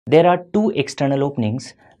there are two external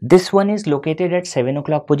openings. This one is located at 7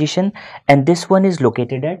 o'clock position and this one is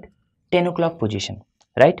located at 10 o'clock position,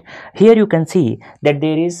 right? Here you can see that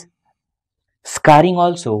there is scarring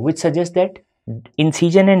also, which suggests that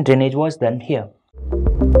incision and drainage was done here.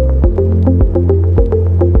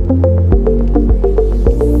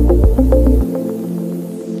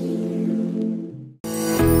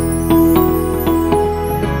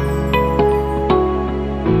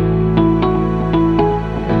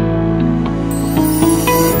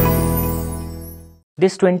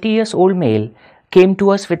 This 20 years old male came to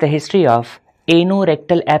us with a history of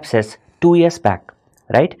anorectal abscess 2 years back,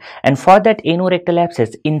 right? And for that anorectal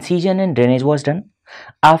abscess, incision and drainage was done.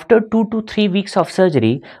 After 2 to 3 weeks of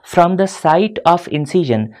surgery, from the site of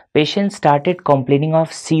incision, patient started complaining of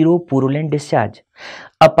seropurulent discharge.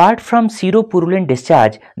 Apart from seropurulent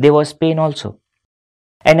discharge, there was pain also.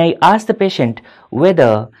 And I asked the patient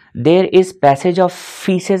whether there is passage of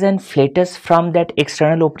feces and flatus from that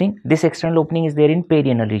external opening. This external opening is there in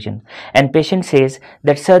perianal region. And patient says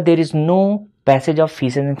that, sir, there is no passage of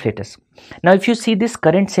feces and flatus. Now, if you see this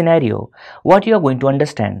current scenario, what you are going to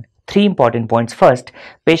understand? 3 important points. First,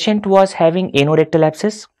 patient was having anorectal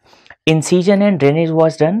abscess. Incision and drainage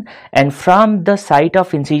was done. And from the site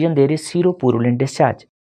of incision, there is seropurulent discharge.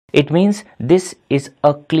 It means this is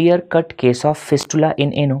a clear-cut case of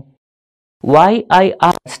fistula-in-ano. Why I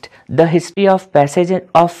asked the history of passage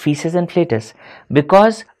of feces and flatus?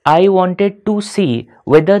 Because I wanted to see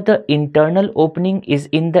whether the internal opening is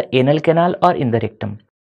in the anal canal or in the rectum.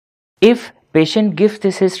 If patient gives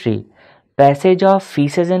this history, passage of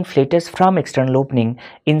feces and flatus from external opening,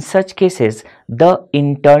 in such cases, the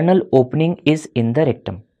internal opening is in the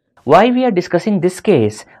rectum. Why we are discussing this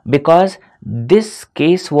case? Because this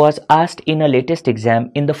case was asked in a latest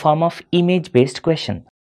exam in the form of image-based question.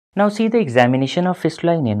 Now see the examination of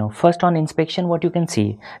fistula-in-ano. First, on inspection, what you can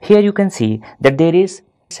see? Here you can see that there is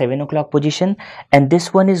 7 o'clock position and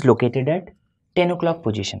this one is located at 10 o'clock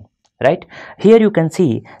position, right? Here you can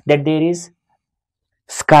see that there is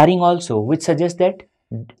scarring also, which suggests that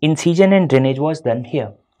incision and drainage was done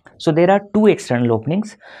here. So there are two external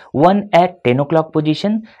openings, one at 10 o'clock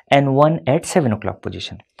position and one at 7 o'clock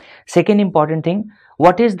position. Second important thing,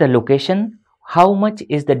 what is the location? How much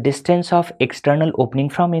is the distance of external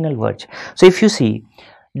opening from anal verge? So if you see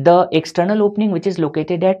the external opening which is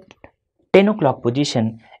located at 10 o'clock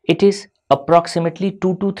position, it is approximately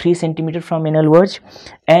 2 to 3 centimeter from anal verge,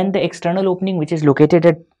 and the external opening which is located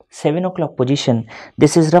at 7 o'clock position,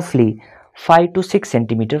 this is roughly 5 to 6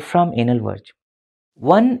 centimeter from anal verge.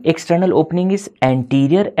 One external opening is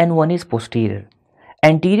anterior and one is posterior.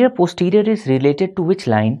 Anterior posterior is related to which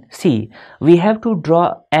line? See, we have to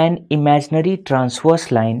draw an imaginary transverse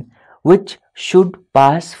line which should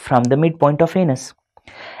pass from the midpoint of anus.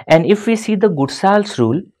 And if we see the Goodsall's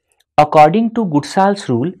rule, according to Goodsall's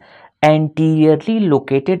rule, anteriorly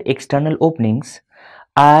located external openings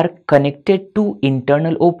are connected to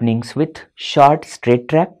internal openings with short straight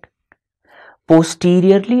tract.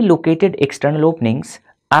 Posteriorly located external openings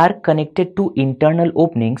are connected to internal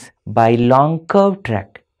openings by long curved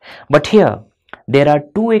tract. But here there are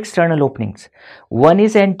two external openings. One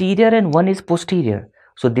is anterior and one is posterior.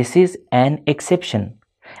 So this is an exception.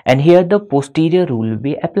 And here the posterior rule will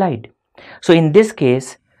be applied. So in this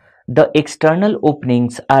case, the external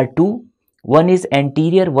openings are two. One is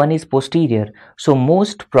anterior, one is posterior. So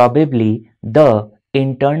most probably the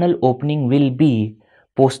internal opening will be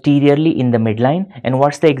posteriorly in the midline. And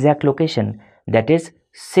what's the exact location? That is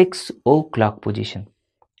 6 o'clock position,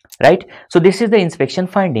 right? So this is the inspection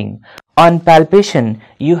finding. On palpation,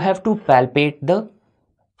 you have to palpate the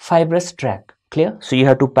fibrous tract. Clear? So you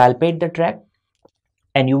have to palpate the tract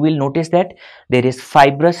and you will notice that there is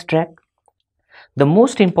fibrous tract. The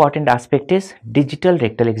most important aspect is digital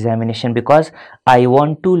rectal examination, because I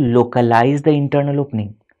want to localize the internal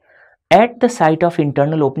opening. At the site of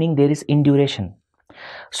internal opening, there is induration.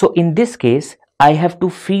 So in this case, I have to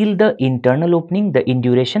feel the internal opening, the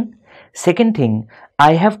induration. Second thing,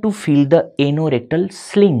 I have to feel the anorectal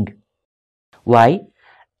sling. Why?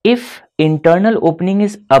 If internal opening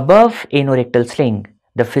is above anorectal sling,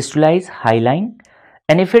 the fistula is high lying,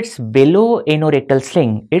 and if it's below anorectal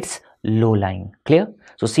sling, it's low lying. Clear?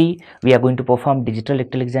 So see, we are going to perform digital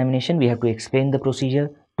rectal examination. We have to explain the procedure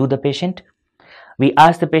to the patient. We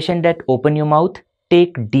ask the patient that open your mouth,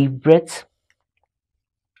 take deep breaths.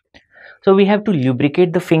 So we have to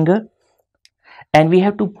lubricate the finger and we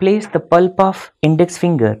have to place the pulp of index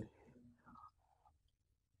finger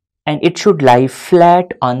and it should lie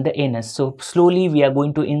flat on the anus. So slowly we are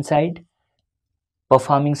going to inside,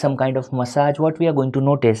 performing some kind of massage. What we are going to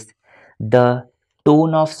notice, the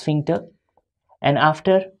tone of sphincter And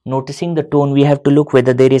after noticing the tone, we have to look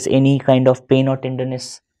whether there is any kind of pain or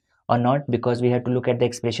tenderness or not, because we have to look at the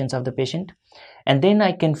expressions of the patient. And then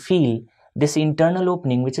I can feel this internal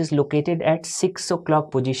opening, which is located at 6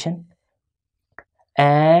 o'clock position,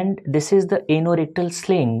 and this is the anorectal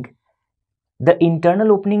sling. The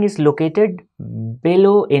internal opening is located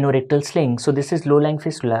below anorectal sling, so this is low-lying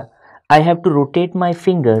fistula. I have to rotate my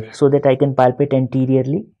finger so that I can palpate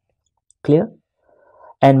anteriorly. Clear?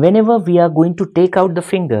 And whenever we are going to take out the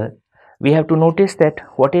finger, we have to notice that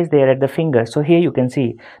what is there at the finger. So here you can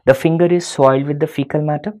see the finger is soiled with the fecal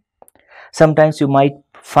matter. Sometimes you might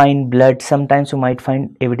find blood, sometimes you might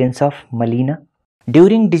find evidence of melena.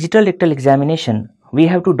 During digital rectal examination, we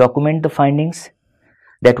have to document the findings,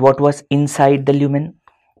 that what was inside the lumen,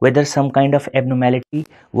 whether some kind of abnormality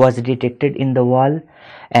was detected in the wall,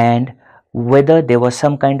 and whether there was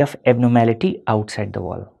some kind of abnormality outside the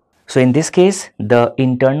wall. So in this case, the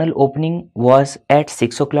internal opening was at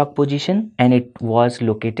 6 o'clock position and it was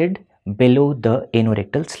located below the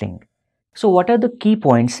anorectal sling. So what are the key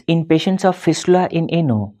points in patients of fistula in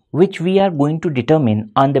ano, which we are going to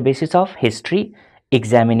determine on the basis of history,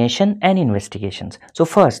 examination and investigations? So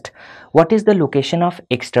first, what is the location of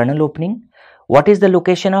external opening? What is the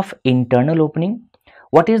location of internal opening?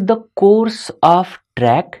 What is the course of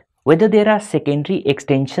track, whether there are secondary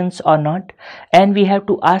extensions or not? And we have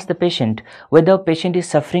to ask the patient whether patient is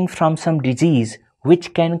suffering from some disease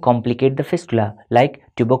which can complicate the fistula, like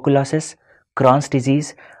tuberculosis, Crohn's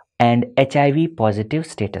disease and HIV positive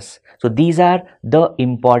status. So these are the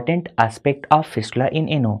important aspect of fistula in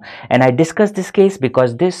ano, and I discussed this case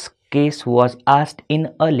because this case was asked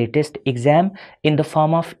in a latest exam in the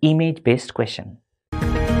form of image based question.